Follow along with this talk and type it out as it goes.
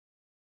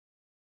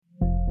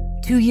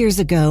2 years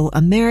ago,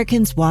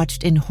 Americans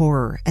watched in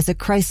horror as a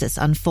crisis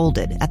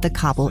unfolded at the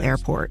Kabul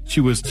airport.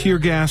 She was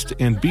tear-gassed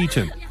and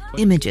beaten.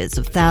 Images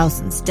of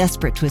thousands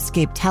desperate to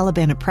escape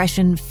Taliban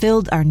oppression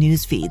filled our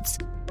news feeds.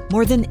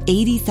 More than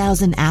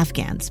 80,000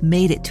 Afghans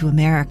made it to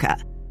America.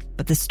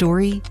 But the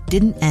story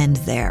didn't end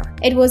there.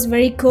 It was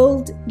very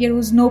cold. There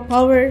was no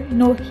power,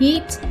 no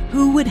heat.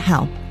 Who would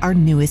help our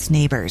newest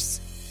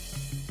neighbors?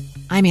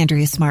 I'm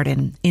Andrea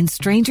Smartin. In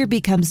Stranger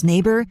Becomes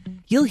Neighbor,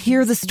 you'll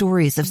hear the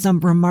stories of some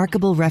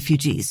remarkable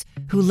refugees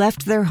who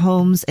left their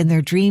homes and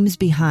their dreams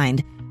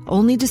behind,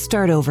 only to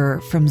start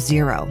over from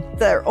zero.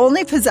 Their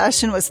only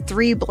possession was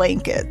 3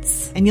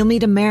 blankets. And you'll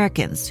meet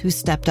Americans who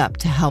stepped up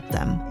to help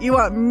them. You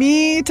want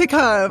me to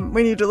come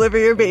when you deliver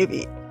your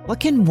baby. What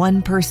can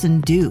one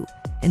person do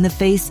in the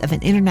face of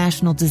an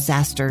international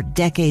disaster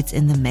decades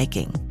in the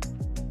making?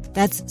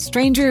 That's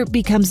Stranger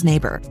Becomes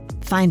Neighbor.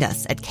 Find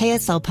us at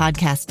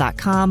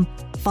kslpodcast.com.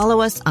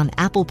 Follow us on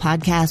Apple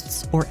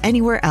Podcasts or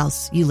anywhere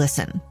else you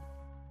listen.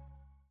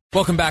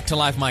 Welcome back to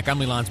Live Mike. I'm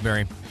Lee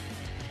Lonsberry.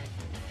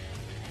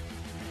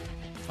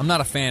 I'm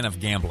not a fan of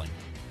gambling.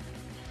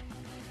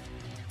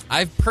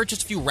 I've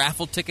purchased a few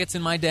raffle tickets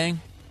in my day, and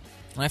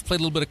I've played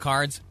a little bit of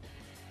cards.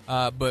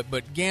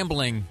 But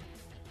gambling,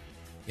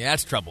 yeah,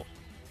 that's trouble.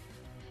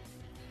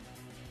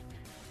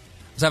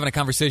 I was having a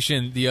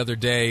conversation the other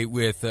day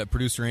with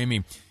producer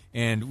Amy,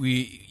 and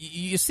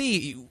you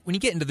see, when you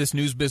get into this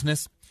news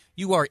business,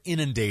 you are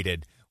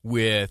inundated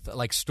with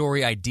like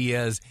story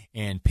ideas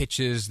and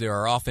pitches. There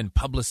are often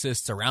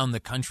publicists around the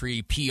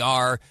country,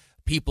 PR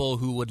people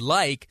who would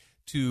like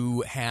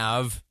to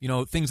have,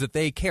 things that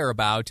they care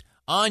about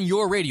on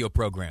your radio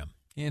program.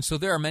 And so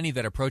there are many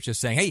that approach us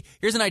saying, hey,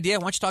 here's an idea.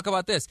 Why don't you talk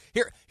about this?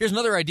 Here's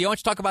another idea. Why don't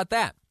you talk about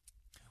that?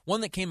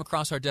 One that came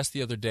across our desk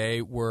the other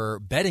day were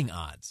betting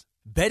odds.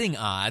 Betting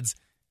odds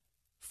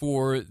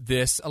for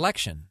this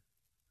election.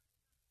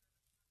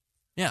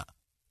 Yeah.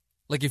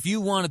 Like if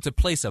you wanted to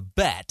place a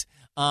bet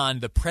on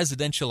the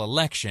presidential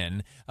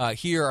election,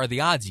 here are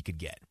the odds you could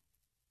get.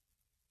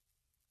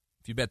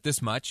 If you bet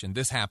this much and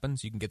this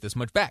happens, you can get this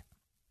much back.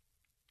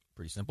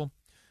 Pretty simple.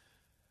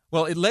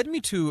 Well, it led me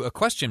to a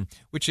question,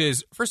 which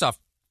is, first off,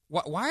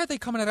 why are they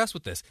coming at us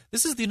with this?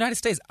 This is the United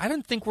States. I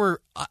don't think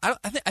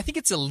I think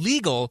it's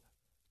illegal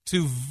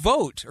to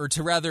vote, or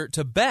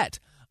to bet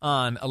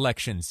on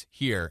elections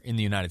here in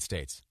the United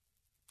States.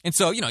 And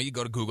so, you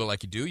go to Google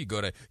like you do. You go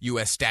to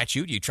U.S.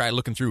 statute. You try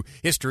looking through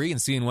history and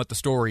seeing what the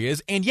story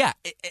is. And yeah,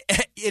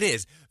 it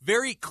is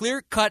very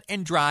clear, cut,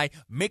 and dry.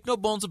 Make no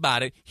bones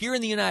about it. Here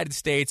in the United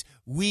States,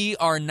 we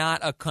are not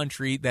a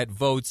country that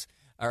votes,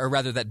 or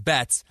rather that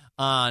bets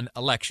on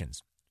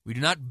elections. We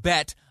do not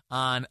bet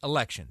on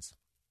elections.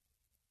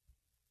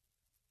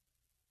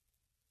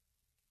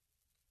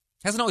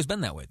 Hasn't always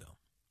been that way, though.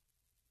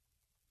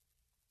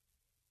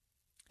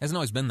 Hasn't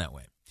always been that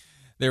way.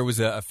 There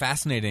was a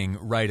fascinating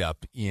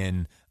write-up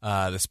in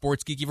the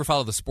Sports Geek. You ever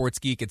follow the Sports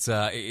Geek? It's.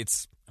 I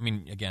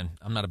mean, again,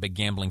 I'm not a big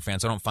gambling fan,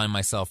 so I don't find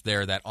myself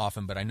there that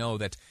often. But I know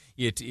that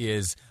it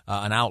is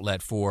an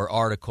outlet for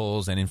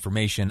articles and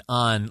information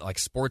on like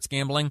sports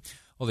gambling.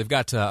 Well, they've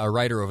got a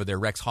writer over there,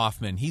 Rex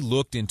Hoffman. He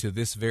looked into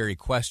this very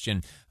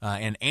question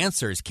and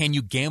answers: can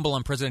you gamble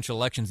on presidential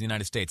elections in the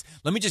United States?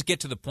 Let me just get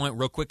to the point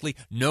real quickly.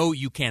 No,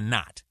 you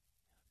cannot.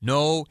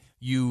 No,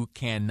 you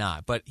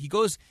cannot. But he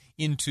goes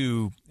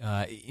into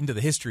the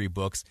history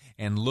books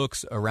and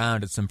looks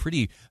around at some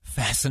pretty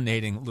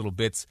fascinating little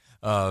bits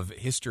of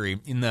history.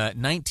 In the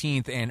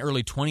 19th and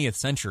early 20th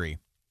century,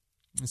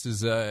 this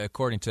is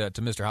according to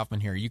Mr.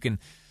 Hoffman here,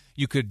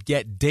 you could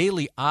get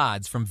daily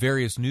odds from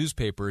various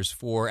newspapers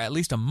for at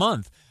least a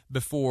month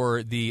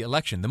before the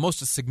election. The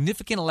most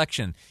significant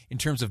election in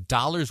terms of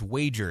dollars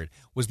wagered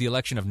was the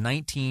election of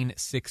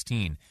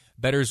 1916.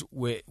 Bettors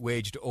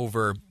wagered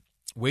over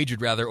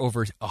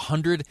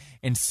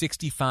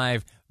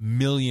 $165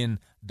 million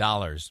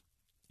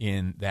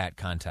in that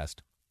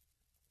contest.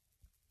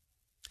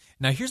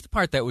 Now, here's the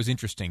part that was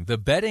interesting. The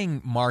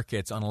betting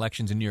markets on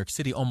elections in New York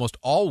City almost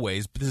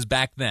always, but this is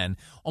back then,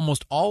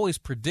 almost always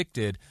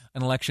predicted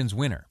an election's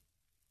winner.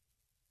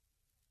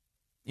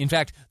 In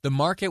fact, the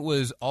market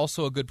was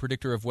also a good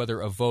predictor of whether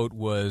a vote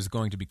was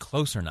going to be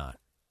close or not.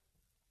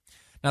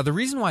 Now, the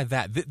reason why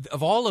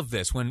of all of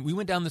this, when we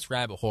went down this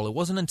rabbit hole, it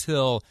wasn't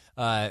until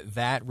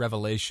that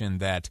revelation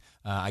that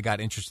I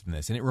got interested in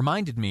this. And it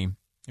reminded me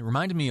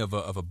of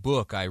a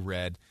book I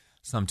read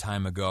some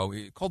time ago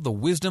called The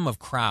Wisdom of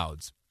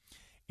Crowds.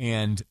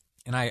 And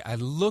I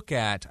look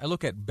at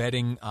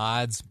betting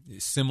odds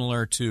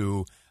similar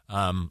to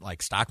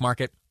like stock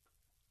market.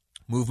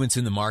 Movements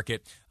in the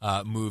market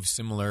move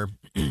similar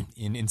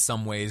in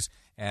some ways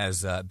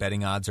as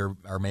betting odds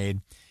are made.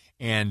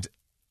 And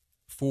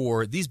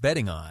for these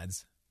betting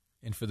odds,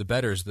 and for the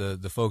bettors,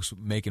 the folks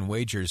making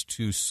wagers,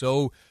 to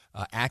so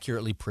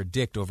accurately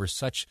predict over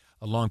such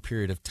a long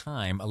period of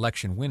time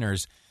election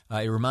winners,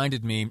 it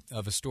reminded me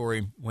of a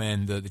story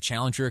when the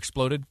Challenger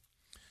exploded.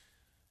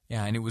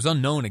 Yeah, and it was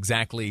unknown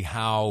exactly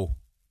how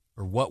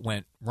or what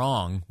went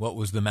wrong, what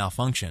was the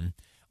malfunction.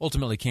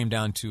 Ultimately came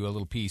down to a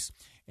little piece,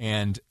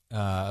 and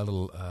a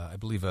little, I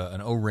believe,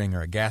 an O-ring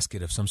or a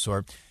gasket of some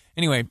sort.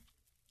 Anyway,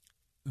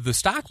 the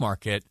stock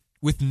market,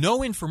 with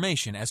no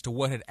information as to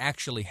what had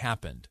actually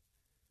happened,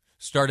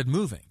 started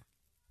moving.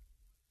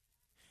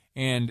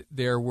 And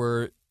there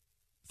were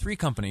 3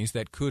 companies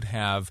that could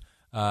have,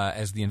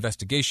 as the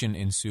investigation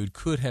ensued,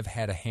 could have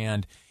had a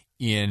hand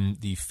in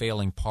the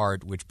failing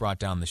part which brought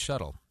down the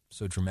shuttle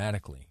so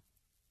dramatically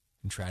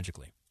and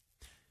tragically.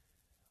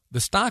 The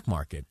stock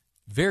market,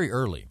 very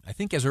early, I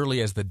think as early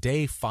as the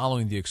day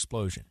following the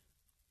explosion,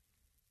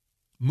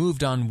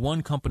 moved on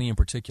one company in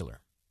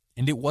particular.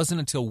 And it wasn't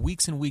until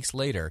weeks and weeks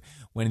later,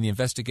 when the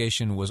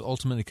investigation was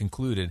ultimately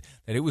concluded,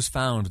 that it was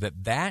found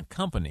that that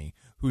company,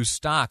 whose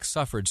stock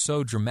suffered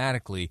so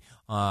dramatically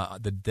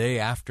the day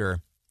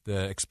after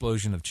the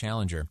explosion of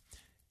Challenger,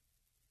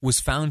 was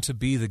found to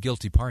be the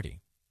guilty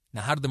party.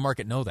 Now, how did the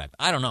market know that?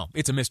 I don't know.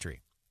 It's a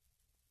mystery.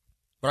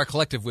 But our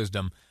collective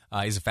wisdom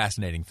is a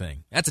fascinating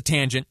thing. That's a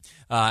tangent,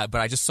 but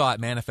I just saw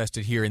it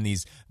manifested here in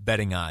these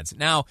betting odds.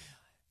 Now,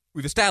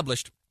 we've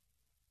established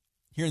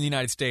here in the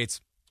United States,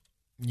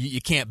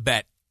 you can't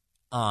bet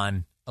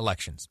on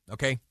elections,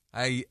 okay?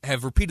 I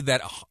have repeated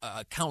that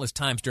countless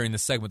times during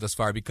this segment thus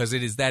far because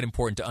it is that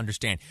important to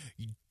understand.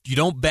 You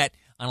don't bet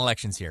on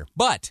elections here.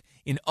 But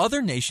in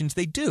other nations,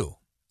 they do.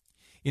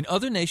 In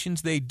other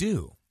nations, they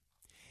do.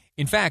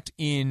 In fact,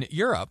 in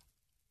Europe,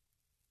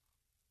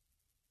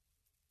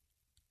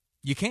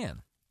 you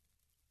can.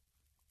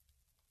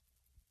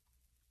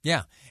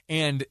 Yeah,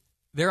 and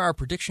there are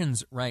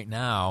predictions right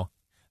now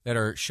that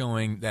are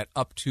showing that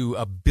up to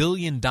 $1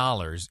 billion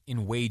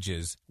in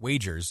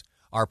wagers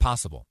are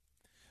possible.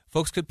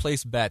 Folks could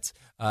place bets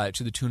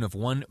to the tune of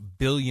 $1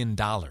 billion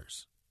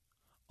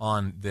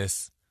on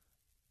this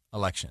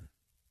election.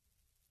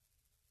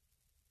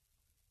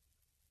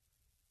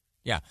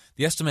 Yeah,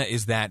 the estimate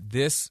is that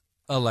this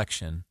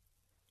election,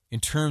 in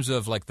terms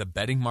of like the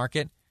betting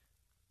market,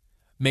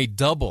 may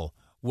double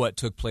what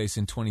took place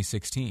in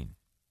 2016.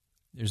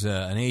 There's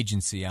an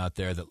agency out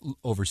there that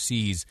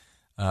oversees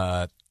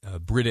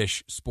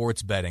British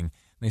sports betting.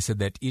 They said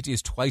that it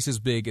is twice as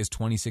big as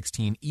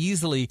 2016,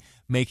 easily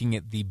making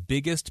it the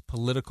biggest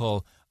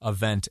political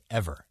event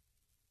ever.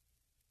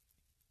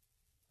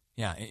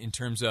 Yeah, in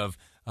terms of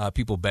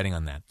people betting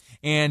on that.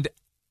 And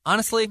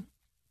honestly,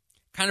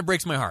 kind of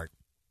breaks my heart.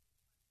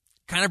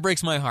 Kind of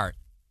breaks my heart.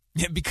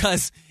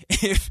 Because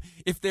if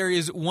there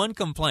is one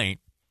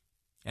complaint,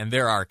 and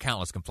there are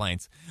countless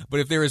complaints, but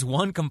if there is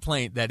one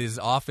complaint that is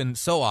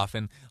so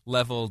often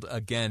leveled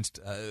against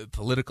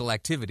political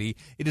activity,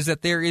 it is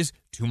that there is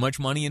too much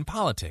money in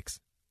politics.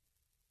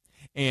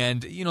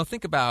 And,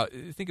 think about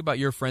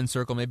your friend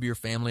circle, maybe your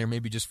family, or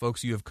maybe just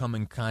folks you have come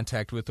in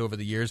contact with over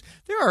the years.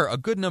 There are a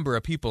good number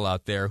of people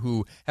out there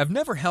who have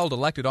never held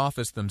elected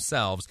office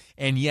themselves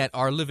and yet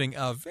are living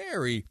a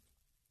very,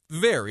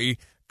 very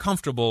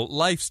comfortable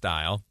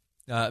lifestyle,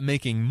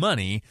 making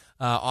money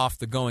off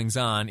the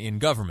goings-on in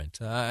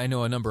government. I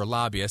know a number of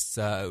lobbyists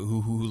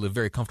who live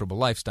very comfortable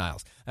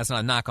lifestyles. That's not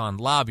a knock on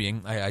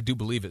lobbying. I do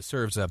believe it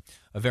serves a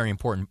very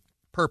important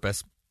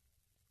purpose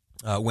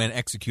when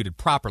executed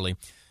properly.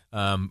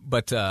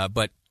 But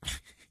for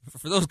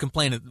those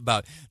complaining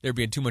about there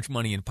being too much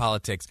money in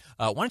politics,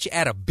 why don't you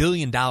add $1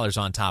 billion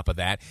on top of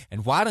that?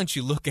 And why don't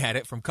you look at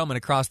it from coming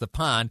across the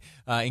pond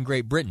in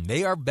Great Britain?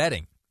 They are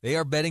betting. They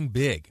are betting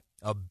big.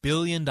 $1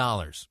 billion.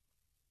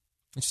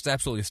 It's just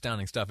absolutely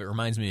astounding stuff. It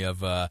reminds me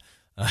of,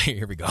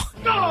 here we go.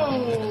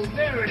 Oh,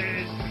 there it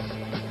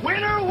is.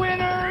 Winner,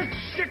 winner,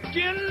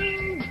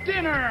 chicken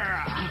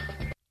dinner.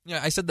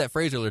 Yeah, I said that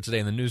phrase earlier today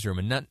in the newsroom,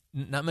 and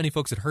not many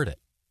folks had heard it.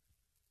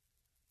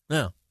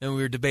 No, and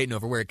we were debating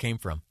over where it came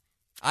from.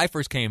 I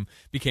first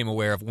became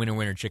aware of Winner,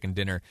 Winner, Chicken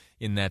Dinner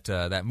in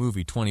that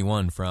movie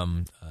 21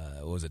 from,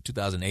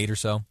 2008 or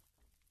so?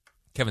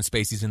 Kevin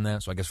Spacey's in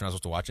that, so I guess we're not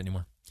supposed to watch it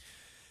anymore.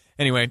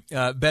 Anyway,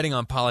 betting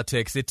on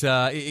politics, it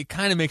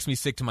kind of makes me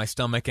sick to my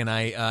stomach, and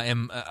I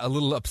am a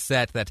little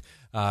upset that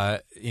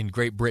in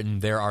Great Britain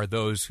there are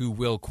those who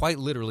will quite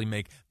literally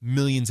make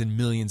millions and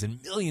millions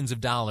and millions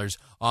of dollars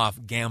off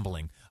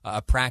gambling,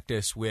 a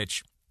practice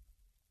which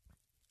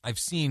I've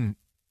seen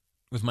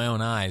with my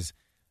own eyes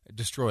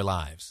destroy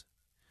lives.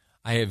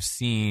 I have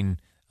seen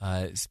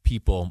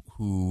people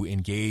who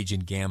engage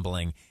in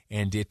gambling,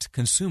 and it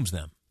consumes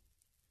them.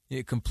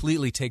 It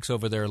completely takes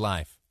over their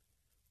life.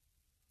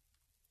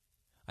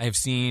 I have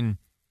seen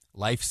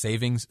life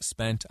savings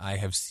spent. I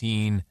have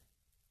seen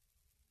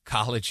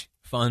college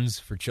funds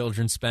for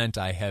children spent.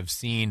 I have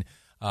seen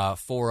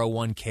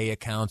 401k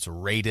accounts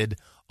raided,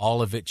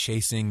 all of it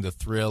chasing the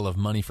thrill of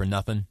money for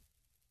nothing.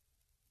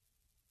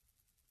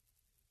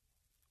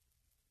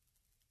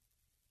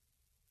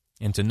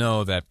 And to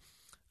know that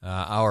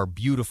our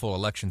beautiful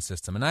election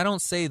system, and I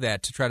don't say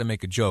that to try to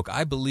make a joke.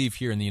 I believe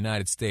here in the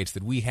United States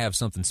that we have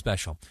something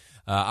special.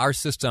 Our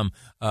system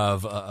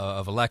of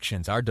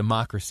elections, our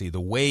democracy,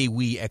 the way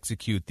we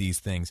execute these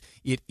things,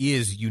 it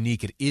is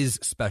unique, it is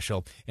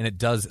special, and it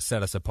does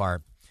set us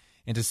apart.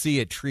 And to see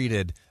it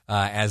treated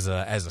as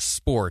a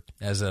sport,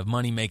 as a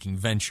money-making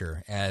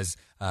venture, as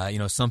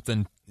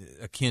something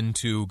akin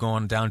to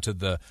going down to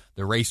the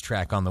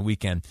racetrack on the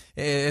weekend.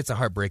 It's a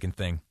heartbreaking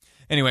thing.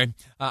 Anyway,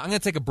 I'm going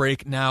to take a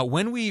break now.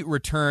 When we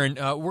return,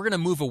 we're going to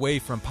move away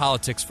from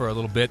politics for a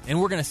little bit, and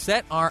we're going to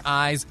set our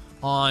eyes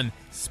on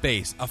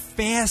space. A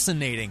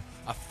fascinating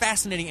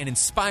and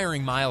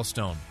inspiring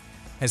milestone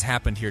has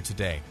happened here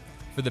today.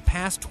 For the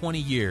past 20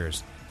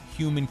 years,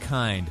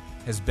 humankind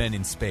has been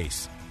in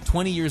space.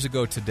 20 years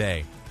ago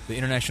today, the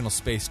International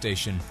Space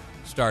Station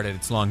started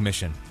its long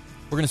mission.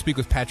 We're going to speak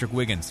with Patrick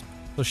Wiggins.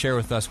 He'll share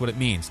with us what it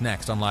means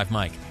next on Live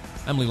Mike.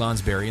 I'm Lee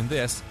Lonsberry, and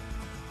this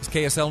is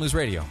KSL News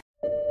Radio.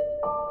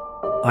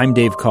 I'm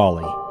Dave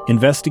Cawley,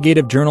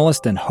 investigative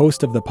journalist and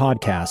host of the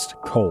podcast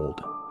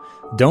Cold.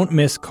 Don't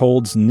miss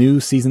Cold's new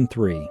Season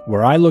 3,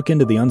 where I look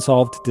into the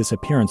unsolved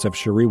disappearance of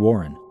Cherie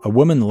Warren, a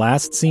woman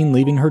last seen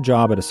leaving her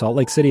job at a Salt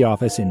Lake City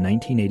office in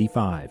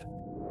 1985.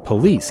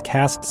 Police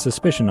cast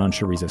suspicion on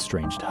Cherie's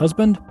estranged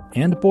husband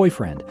and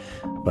boyfriend,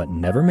 but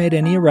never made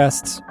any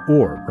arrests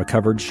or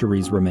recovered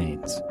Cherie's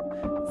remains.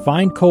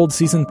 Find Cold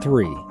Season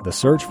 3, The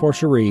Search for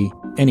Cherie,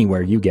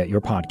 anywhere you get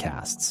your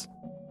podcasts.